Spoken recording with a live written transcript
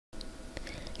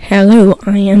Hello,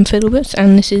 I am Fiddlebus,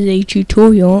 and this is a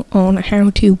tutorial on how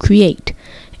to create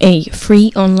a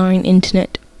free online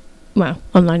internet,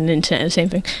 online and internet are the same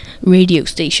thing, radio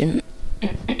station.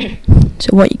 So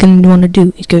what you're going to want to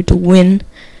do is go to Winamp,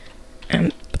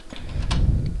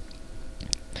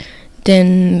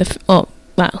 then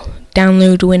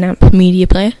download Winamp media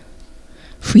player,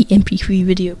 free MP3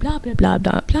 video, blah blah blah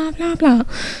blah blah blah blah,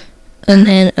 and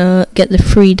then get the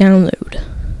free download.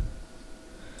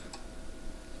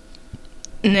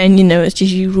 And then, it's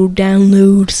just usual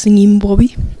download singing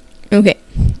Bobby. Okay,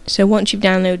 so once you've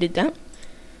downloaded that,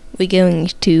 we're going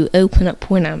to open up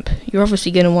Winamp. You're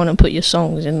obviously going to want to put your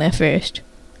songs in there first.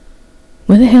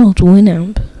 Where the hell's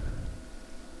Winamp?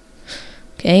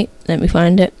 Okay, let me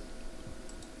find it.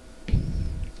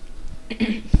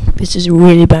 This is a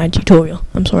really bad tutorial.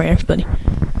 I'm sorry, everybody.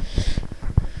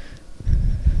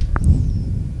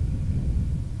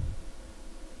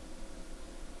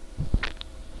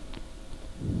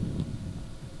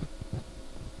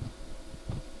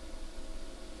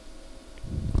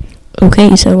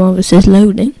 Okay, so while this is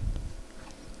loading,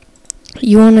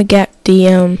 you want to get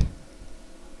the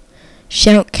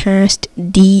Shoutcast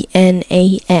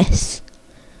DNAS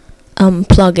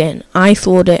plugin. I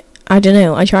don't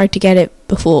know, I tried to get it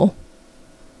before,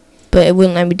 but it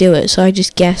wouldn't let me do it, so I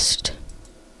just guessed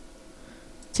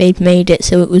they'd made it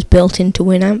so it was built into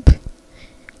Winamp.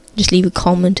 Just leave a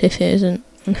comment if it isn't,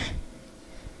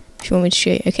 if you want me to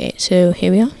show you. Okay, so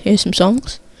here we are, here's some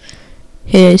songs.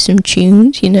 Here's some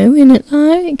tunes, in it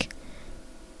like,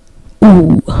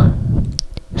 ooh,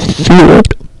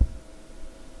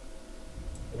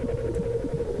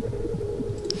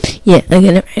 yeah, I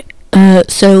get it right.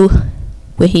 So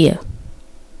we're here.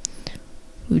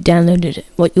 We've downloaded it.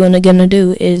 What you're gonna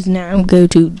do is now go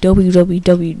to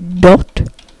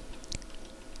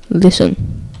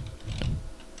www.listen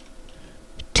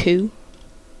to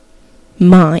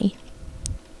my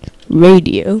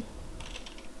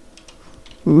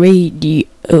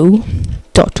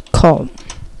radio.com.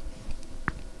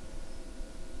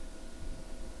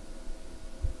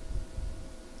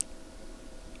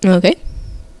 Okay,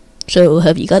 so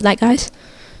have you got that, guys?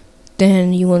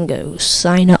 Then you want to go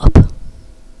sign up.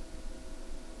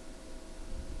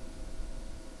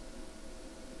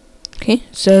 Okay,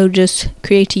 so just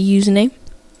create a username,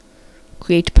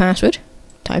 create a password,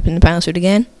 type in the password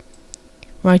again,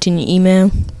 write in your email,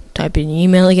 type in your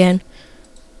email again,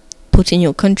 put in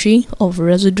your country of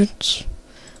residence,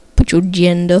 put your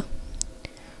gender,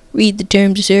 read the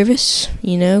terms of service,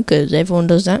 because everyone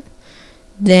does that.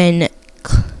 Then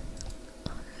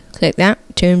click that,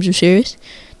 terms of service,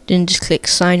 then just click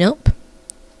sign up.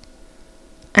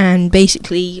 And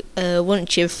basically,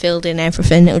 once you've filled in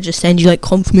everything, it'll just send you like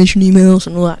confirmation emails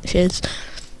and all that shit.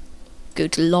 Go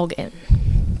to login.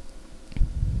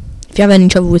 If you have any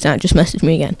trouble with that, just message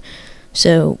me again.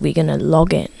 So we're gonna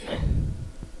log in.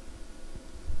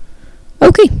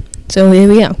 Okay, so here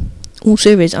we are. All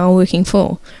servers are working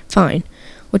fine.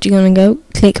 What you're gonna go,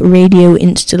 click radio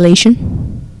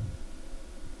installation.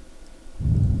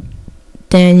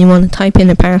 Then you want to type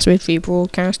in a password for your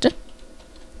broadcaster.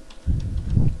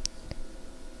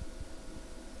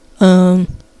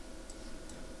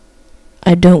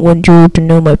 I don't want you to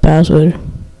know my password,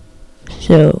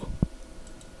 so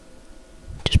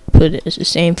just put it as the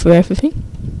same for everything.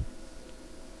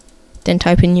 Then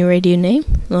type in your radio name,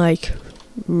 like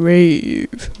Radio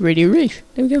Rave.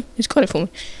 There we go, it's got it for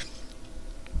me.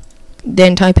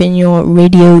 Then type in your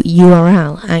radio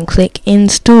URL and click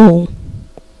install.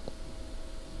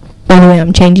 By the way,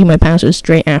 I'm changing my password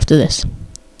straight after this.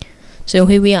 So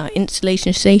here we are,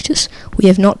 installation status. We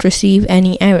have not received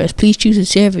any errors. Please choose a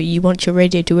server you want your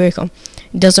radio to work on.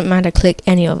 It doesn't matter, click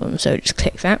any of them, so just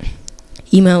click that.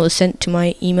 Email was sent to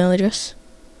my email address.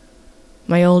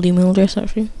 My old email address,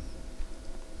 actually.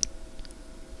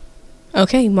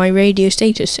 Okay, my radio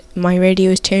status. My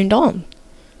radio is turned on.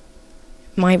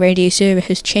 My radio server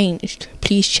has changed.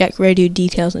 Please check radio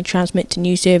details and transmit to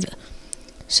new server.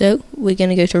 So, we're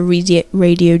going to go to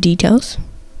radio details.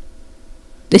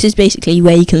 This is basically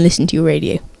where you can listen to your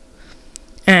radio.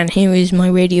 And here is my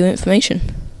radio information.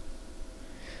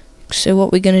 So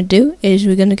what we're going to do is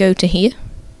we're going to go to here.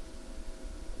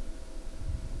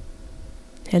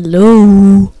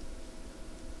 Hello.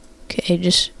 Okay,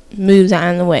 just move that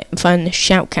out of the way and find the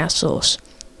Shoutcast source.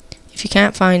 If you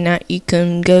can't find that, you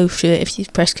can go to it if you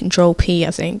press Control P,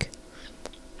 I think.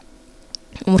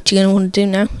 And what you're going to want to do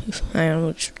now,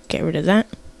 I'll just get rid of that,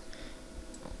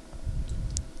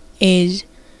 is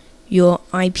your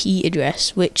IP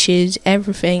address, which is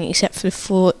everything except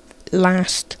for the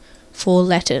last four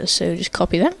letters. So just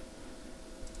copy that,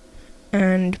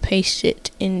 and paste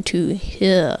it into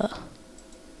here.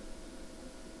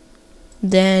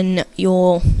 Then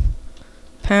your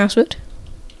password,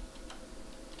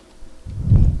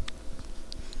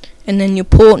 and then your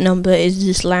port number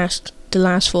is the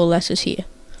last 4 letters here.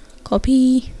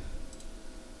 Copy,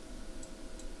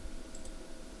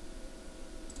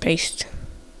 paste.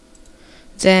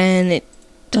 Then it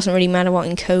doesn't really matter what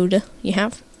encoder you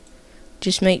have.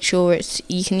 Just make sure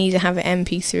you can either have an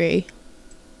MP3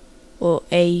 or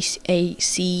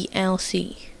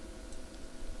ACLC.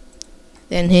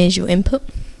 Then here's your input.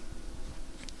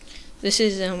 This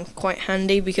is quite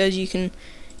handy because you can,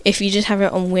 if you just have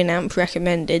it on Winamp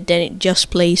recommended, then it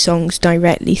just plays songs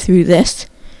directly through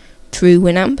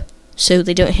Winamp, so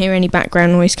they don't hear any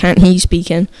background noise, can't hear you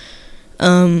speaking,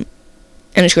 and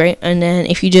it's great. And then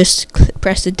if you just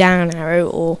press the down arrow,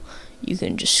 or you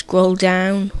can just scroll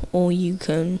down, or you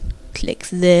can click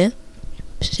there,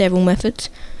 several methods.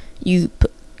 You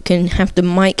can have the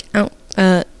mic out,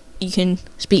 you can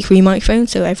speak through your microphone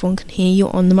so everyone can hear you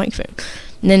on the microphone.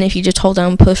 And then if you just hold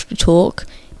down push to talk,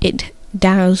 it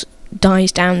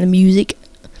dies down the music.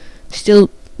 The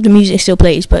music still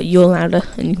plays, but you're louder,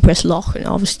 and you can press lock, and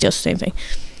obviously just the same thing.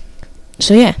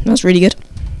 So yeah, that's really good.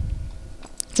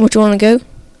 What you want to go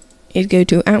is go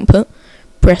to output,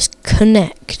 press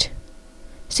connect.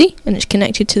 See, and it's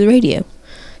connected to the radio.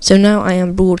 So now I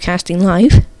am broadcasting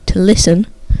live. To listen,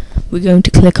 we're going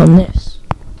to click on this.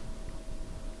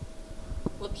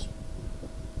 Whoops.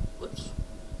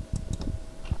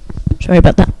 Sorry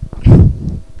about that.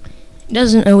 It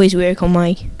doesn't always work on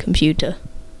my computer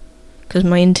because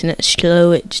my internet's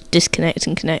slow. It just disconnects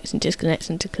and connects and disconnects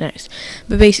and disconnects.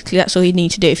 But basically, that's all you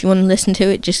need to do. If you want to listen to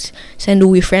it, just send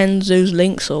all your friends those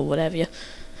links or whatever,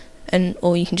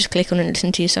 or you can just click on it and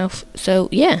listen to yourself. So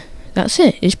yeah, that's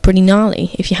it. It's pretty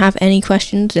gnarly. If you have any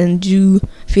questions, then do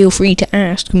feel free to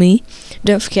ask me.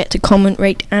 Don't forget to comment,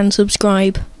 rate, and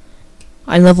subscribe.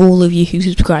 I love all of you who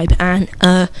subscribe. And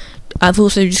I've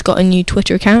also just got a new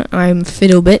Twitter account. I'm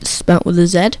Fiddlebits, spelt with a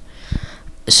Z.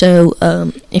 So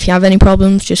if you have any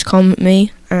problems, just comment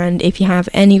me. And if you have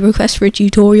any requests for a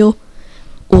tutorial,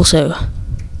 also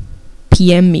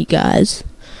PM me, guys.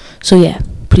 So yeah,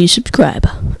 please subscribe.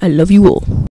 I love you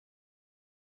all.